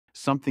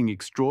something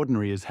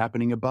extraordinary is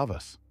happening above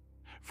us.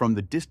 From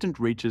the distant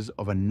reaches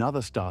of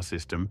another star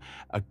system,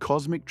 a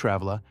cosmic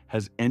traveler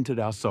has entered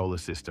our solar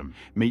system.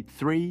 Meet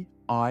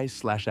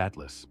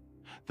 3I/Atlas,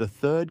 the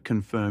third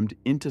confirmed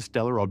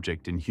interstellar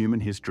object in human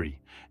history,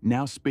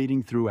 now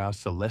speeding through our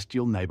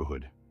celestial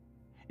neighborhood.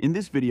 In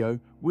this video,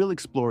 we'll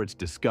explore its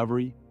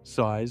discovery,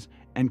 size,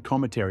 and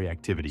cometary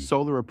activity,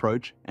 solar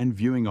approach, and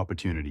viewing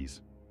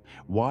opportunities,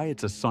 why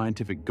it's a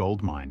scientific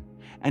goldmine,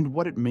 and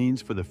what it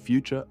means for the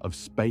future of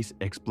space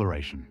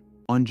exploration.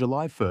 On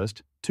July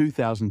 1st,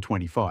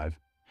 2025,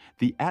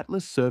 the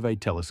Atlas Survey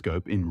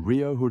Telescope in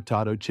Rio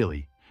Hurtado,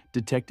 Chile,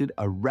 detected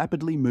a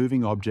rapidly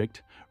moving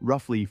object,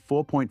 roughly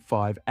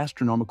 4.5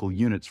 astronomical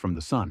units from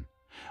the Sun,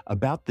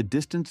 about the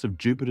distance of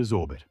Jupiter's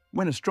orbit.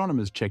 When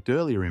astronomers checked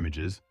earlier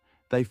images,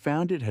 they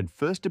found it had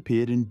first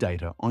appeared in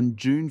data on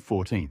June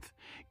 14th,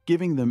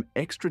 giving them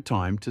extra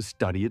time to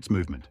study its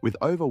movement. With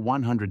over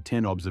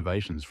 110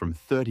 observations from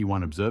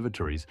 31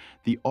 observatories,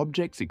 the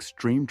object's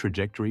extreme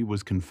trajectory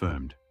was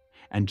confirmed.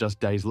 And just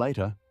days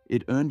later,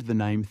 it earned the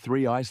name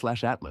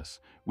 3I/Atlas,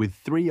 with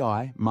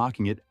 3I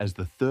marking it as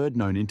the third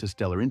known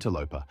interstellar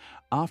interloper,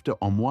 after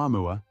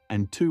Oumuamua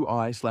and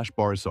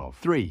 2I/Borisov.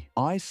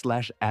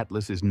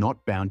 3I/Atlas is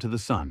not bound to the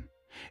Sun.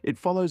 It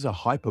follows a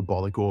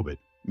hyperbolic orbit,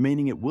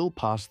 meaning it will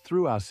pass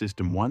through our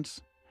system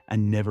once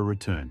and never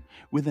return.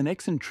 With an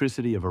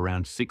eccentricity of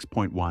around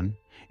 6.1,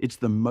 it's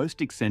the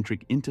most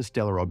eccentric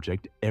interstellar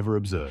object ever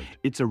observed.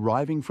 It's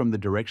arriving from the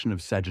direction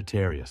of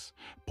Sagittarius,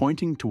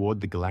 pointing toward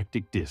the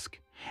galactic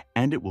disk,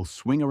 and it will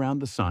swing around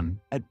the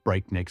Sun at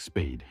breakneck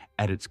speed.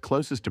 At its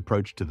closest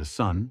approach to the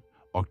Sun,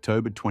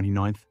 October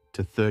 29th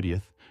to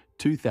 30th,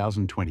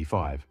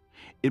 2025,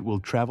 it will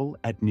travel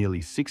at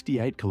nearly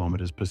 68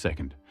 kilometers per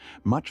second,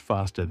 much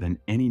faster than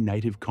any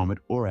native comet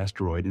or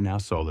asteroid in our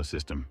solar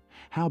system.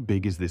 How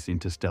big is this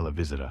interstellar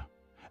visitor?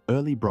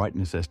 Early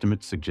brightness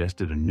estimates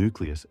suggested a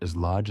nucleus as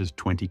large as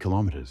 20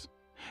 kilometers,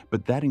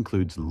 but that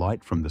includes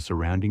light from the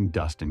surrounding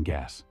dust and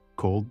gas,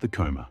 called the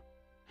coma.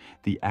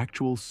 The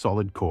actual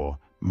solid core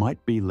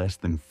might be less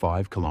than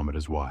 5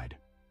 kilometers wide.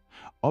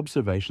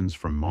 Observations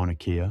from Mauna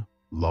Kea,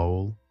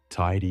 Lowell,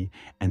 Tahiti,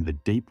 and the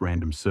Deep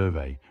Random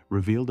Survey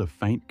revealed a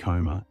faint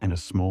coma and a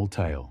small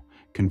tail,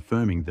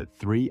 confirming that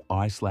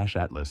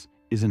 3I/Atlas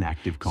is an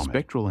active comet.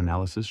 Spectral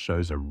analysis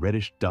shows a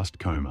reddish dust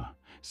coma,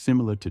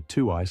 similar to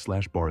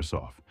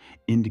 2I/Borisov,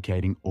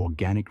 indicating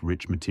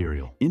organic-rich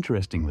material.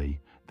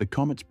 Interestingly, the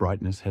comet's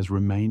brightness has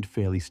remained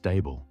fairly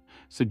stable,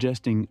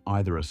 suggesting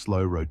either a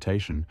slow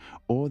rotation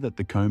or that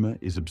the coma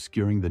is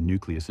obscuring the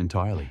nucleus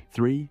entirely.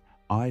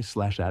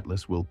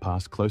 3I/Atlas will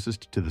pass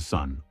closest to the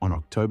Sun on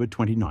October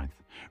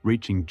 29th,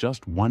 reaching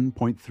just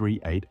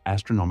 1.38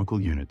 astronomical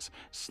units,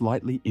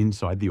 slightly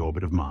inside the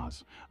orbit of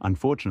Mars.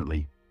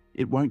 Unfortunately,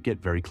 it won't get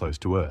very close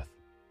to Earth.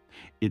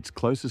 Its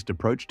closest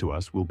approach to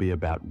us will be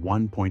about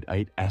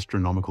 1.8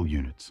 astronomical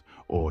units,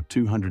 or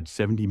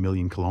 270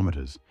 million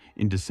kilometers,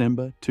 in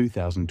December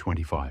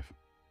 2025.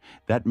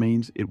 That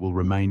means it will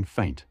remain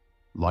faint,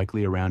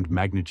 likely around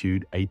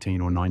magnitude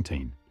 18 or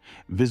 19,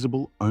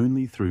 visible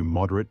only through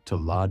moderate to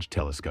large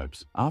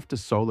telescopes. After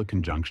solar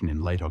conjunction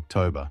in late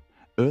October,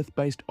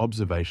 Earth-based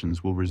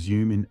observations will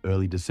resume in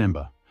early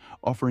December,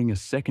 offering a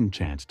second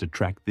chance to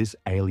track this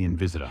alien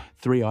visitor.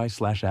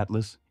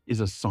 3I/Atlas is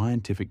a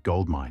scientific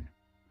goldmine.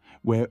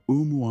 Where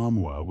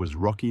Oumuamua was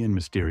rocky and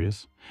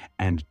mysterious,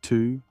 and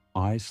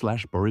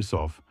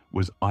 2I/Borisov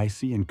was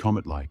icy and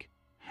comet-like,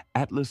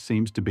 Atlas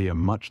seems to be a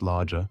much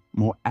larger,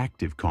 more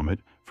active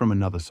comet from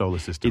another solar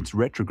system. Its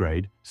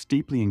retrograde,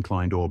 steeply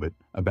inclined orbit,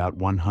 about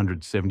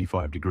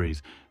 175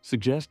 degrees,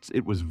 suggests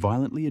it was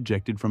violently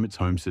ejected from its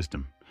home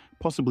system,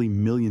 possibly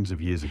millions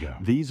of years ago.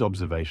 These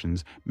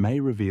observations may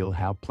reveal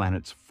how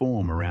planets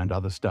form around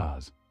other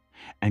stars,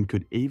 and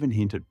could even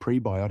hint at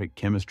prebiotic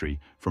chemistry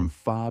from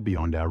far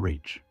beyond our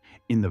reach.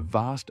 In the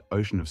vast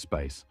ocean of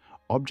space,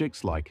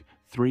 objects like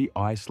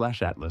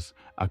 3I/Atlas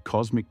are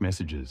cosmic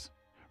messages,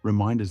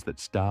 reminders that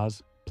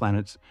stars,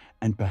 planets,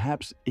 and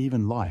perhaps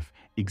even life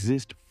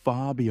exist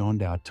far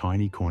beyond our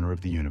tiny corner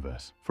of the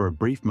universe. For a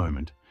brief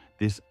moment,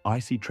 this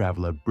icy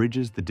traveler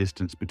bridges the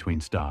distance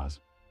between stars,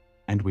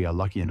 and we are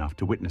lucky enough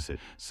to witness it.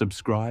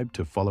 Subscribe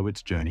to follow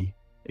its journey,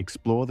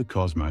 explore the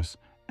cosmos,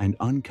 and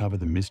uncover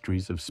the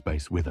mysteries of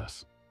space with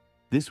us.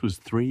 This was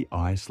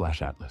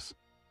 3I/Atlas,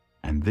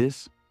 and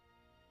this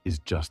is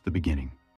just the beginning.